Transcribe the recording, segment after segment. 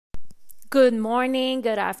Good morning,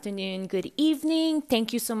 good afternoon, good evening.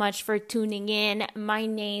 Thank you so much for tuning in. My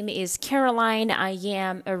name is Caroline. I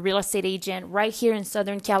am a real estate agent right here in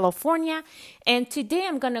Southern California. And today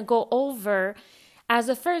I'm going to go over, as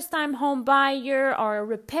a first-time home buyer or a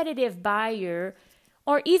repetitive buyer,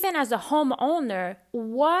 or even as a homeowner,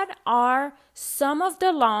 what are some of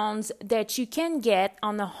the loans that you can get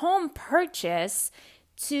on a home purchase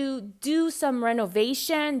to do some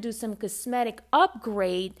renovation, do some cosmetic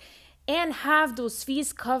upgrade, and have those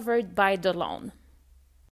fees covered by the loan.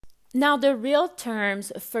 Now, the real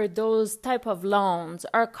terms for those type of loans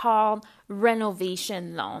are called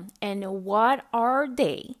renovation loan. And what are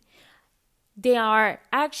they? They are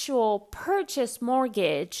actual purchase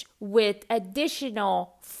mortgage with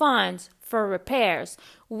additional funds for repairs,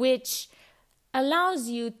 which allows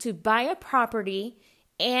you to buy a property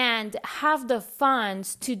and have the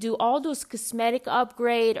funds to do all those cosmetic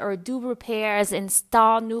upgrade or do repairs,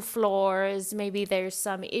 install new floors, maybe there's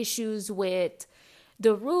some issues with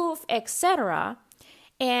the roof, etc.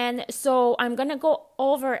 And so I'm going to go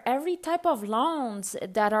over every type of loans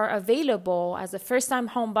that are available as a first-time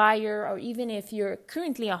home buyer, or even if you're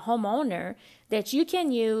currently a homeowner, that you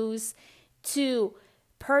can use to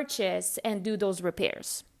purchase and do those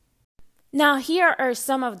repairs. Now, here are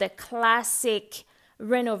some of the classic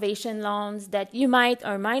renovation loans that you might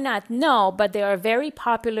or might not know, but they are very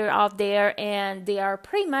popular out there and they are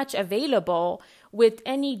pretty much available with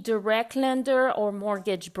any direct lender or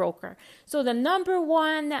mortgage broker. So the number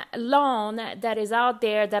one loan that is out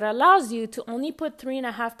there that allows you to only put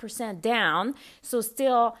 3.5% down, so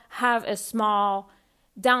still have a small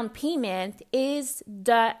down payment, is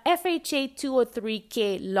the FHA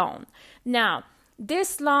 203K loan. Now,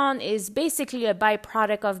 this loan is basically a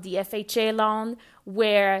byproduct of the FHA loan,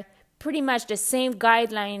 where pretty much the same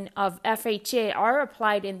guideline of FHA are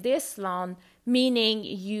applied in this loan, meaning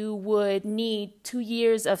you would need 2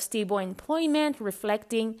 years of stable employment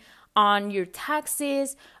reflecting on your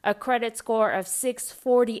taxes, a credit score of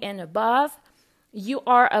 640 and above. You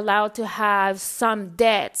are allowed to have some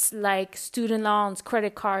debts like student loans,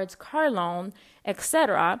 credit cards, car loan,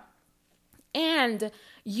 etc. And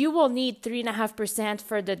you will need 3.5%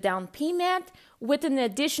 for the down payment with an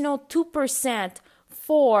additional 2%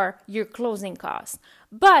 for your closing costs.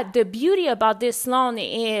 But the beauty about this loan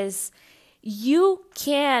is you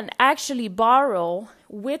can actually borrow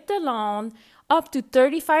with the loan up to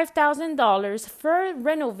 $35,000 for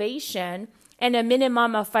renovation and a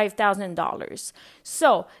minimum of $5,000.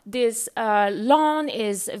 So this loan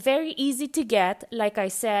is very easy to get. Like I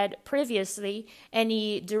said previously,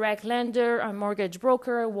 any direct lender or mortgage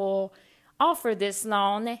broker will offer this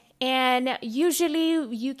loan, and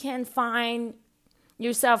usually you can find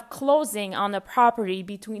yourself closing on a property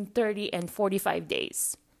between 30 and 45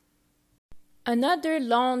 days. Another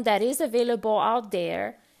loan that is available out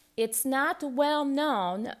there, it's not well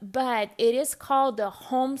known, but it is called the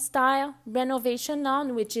Home Style Renovation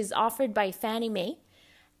Loan, which is offered by Fannie Mae.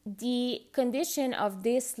 The condition of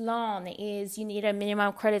this loan is you need a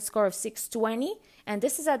minimum credit score of 620, and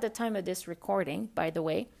this is at the time of this recording, by the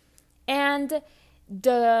way. And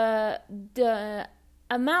the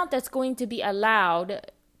amount that's going to be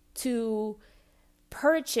allowed to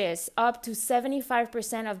purchase up to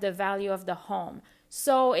 75% of the value of the home.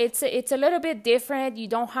 So it's a little bit different. You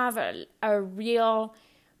don't have a real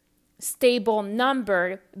stable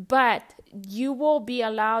number, but you will be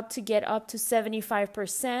allowed to get up to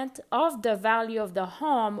 75% of the value of the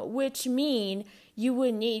home, which means you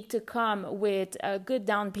would need to come with a good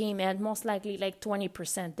down payment, most likely like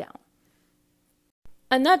 20% down.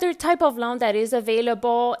 Another type of loan that is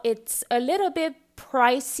available, it's a little bit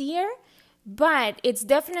pricier, but it's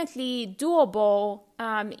definitely doable,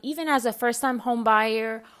 even as a first-time home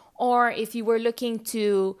buyer, or if you were looking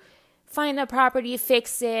to find a property,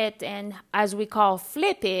 fix it, and as we call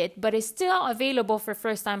flip it, but it's still available for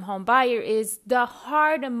first-time home buyer, is the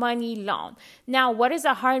hard money loan. Now, what is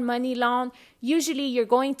a hard money loan? Usually you're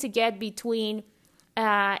going to get between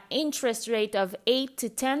interest rate of 8 to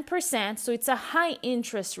 10%, so it's a high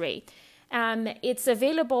interest rate. It's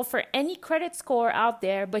available for any credit score out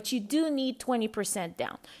there, but you do need 20%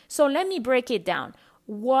 down. So let me break it down.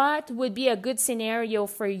 What would be a good scenario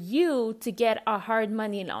for you to get a hard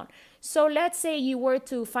money loan? So let's say you were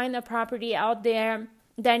to find a property out there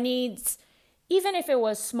that needs, even if it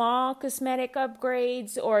was small cosmetic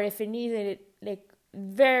upgrades, or if it needed like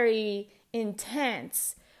very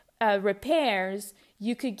intense repairs,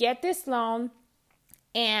 you could get this loan.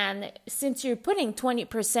 And since you're putting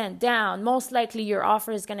 20% down, most likely your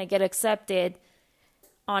offer is going to get accepted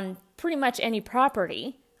on pretty much any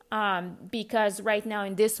property. because right now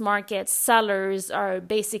in this market, sellers are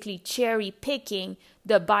basically cherry picking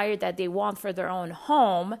the buyer that they want for their own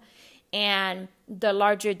home. And the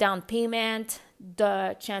larger down payment,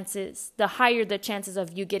 the higher the chances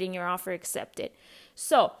of you getting your offer accepted.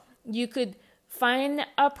 So you could find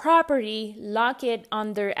a property, lock it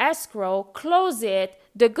under escrow, close it.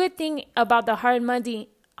 The good thing about the hard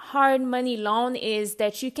money loan is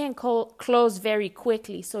that you can close very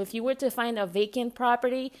quickly. So if you were to find a vacant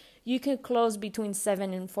property, you can close between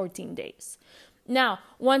 7 and 14 days. Now,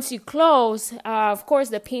 once you close, of course,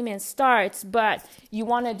 the payment starts, but you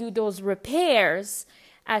want to do those repairs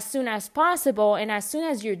as soon as possible. And as soon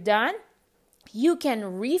as you're done, you can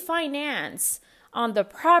refinance on the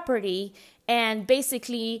property and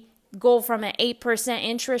basically go from an 8%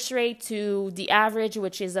 interest rate to the average,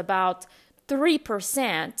 which is about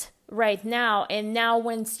 3% right now. And now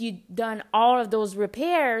once you've done all of those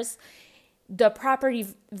repairs, the property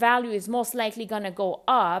value is most likely going to go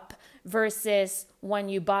up versus when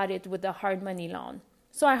you bought it with a hard money loan.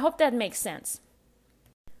 So I hope that makes sense.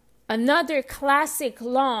 Another classic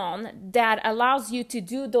loan that allows you to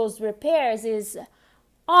do those repairs is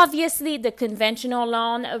obviously the conventional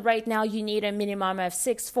loan. Right now you need a minimum of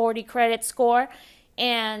 640 credit score,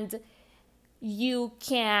 and you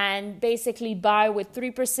can basically buy with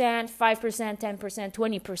 3%, 5%, 10%,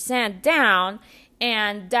 20% down,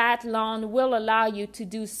 and that loan will allow you to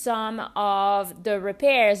do some of the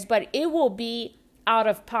repairs, but it will be out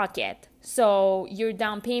of pocket. So your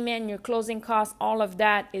down payment, your closing costs, all of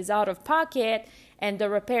that is out of pocket, and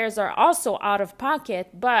the repairs are also out of pocket.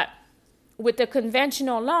 But with a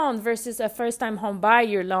conventional loan versus a first-time home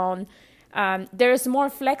buyer loan, there's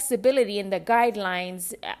more flexibility in the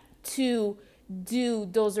guidelines to do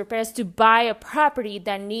those repairs, to buy a property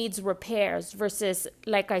that needs repairs versus,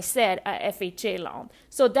 like I said, a FHA loan.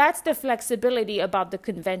 So that's the flexibility about the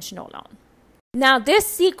conventional loan. Now, this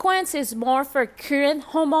sequence is more for current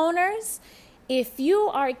homeowners. If you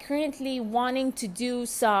are currently wanting to do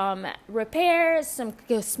some repairs, some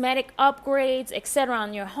cosmetic upgrades, etc.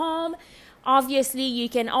 on your home, obviously you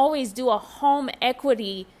can always do a home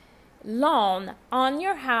equity loan on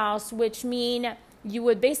your house, which means you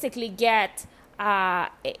would basically get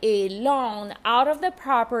a loan out of the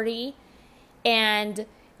property, and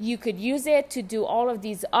you could use it to do all of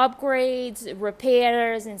these upgrades,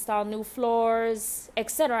 repairs, install new floors,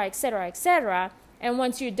 etc., etc., etc. And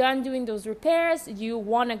once you're done doing those repairs, you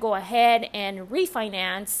want to go ahead and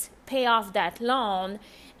refinance, pay off that loan,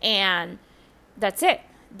 and that's it.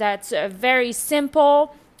 That's very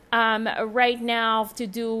simple. Right now, to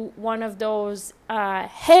do one of those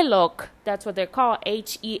HELOC, that's what they're called,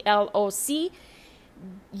 HELOC,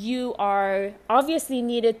 you are obviously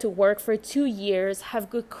needed to work for 2 years, have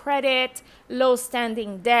good credit, low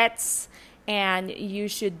standing debts, and you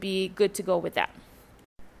should be good to go with that.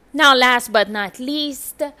 Now, last but not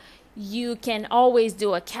least, you can always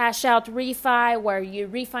do a cash out refi where you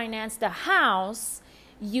refinance the house.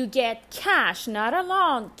 You get cash, not a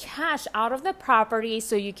loan, cash out of the property,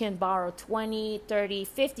 so you can borrow 20, 30,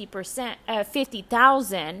 50%,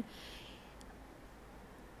 50,000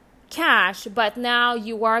 cash, but now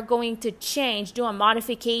you are going to do a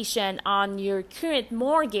modification on your current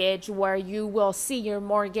mortgage where you will see your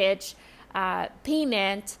mortgage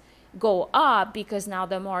payment go up because now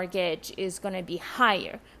the mortgage is going to be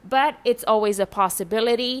higher. But it's always a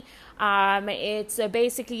possibility. It's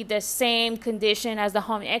basically the same condition as the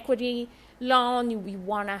home equity loan. We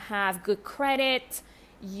want to have good credit,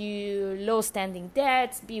 low standing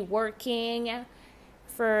debts, be working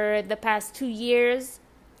for the past 2 years,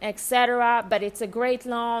 etc. But it's a great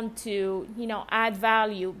loan to, add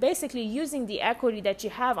value, basically using the equity that you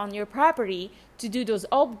have on your property to do those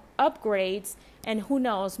upgrades. And who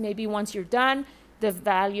knows, maybe once you're done, the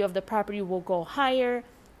value of the property will go higher,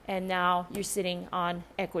 and now you're sitting on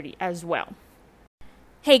equity as well.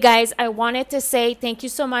 Hey guys, I wanted to say thank you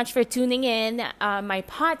so much for tuning in my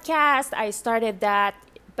podcast. I started that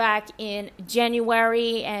back in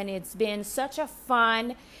January, and it's been such a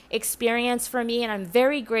fun experience for me, and I'm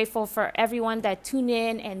very grateful for everyone that tuned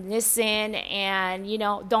in and listen. And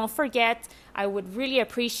don't forget, I would really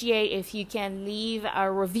appreciate if you can leave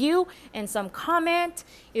a review and some comment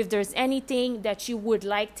if there's anything that you would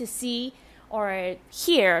like to see or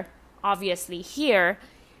hear. Obviously here,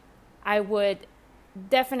 I would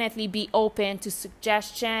definitely be open to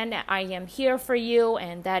suggestion. I am here for you,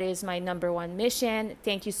 and that is my number one mission.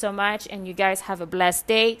 Thank you so much, and you guys have a blessed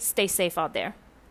day. Stay safe out there.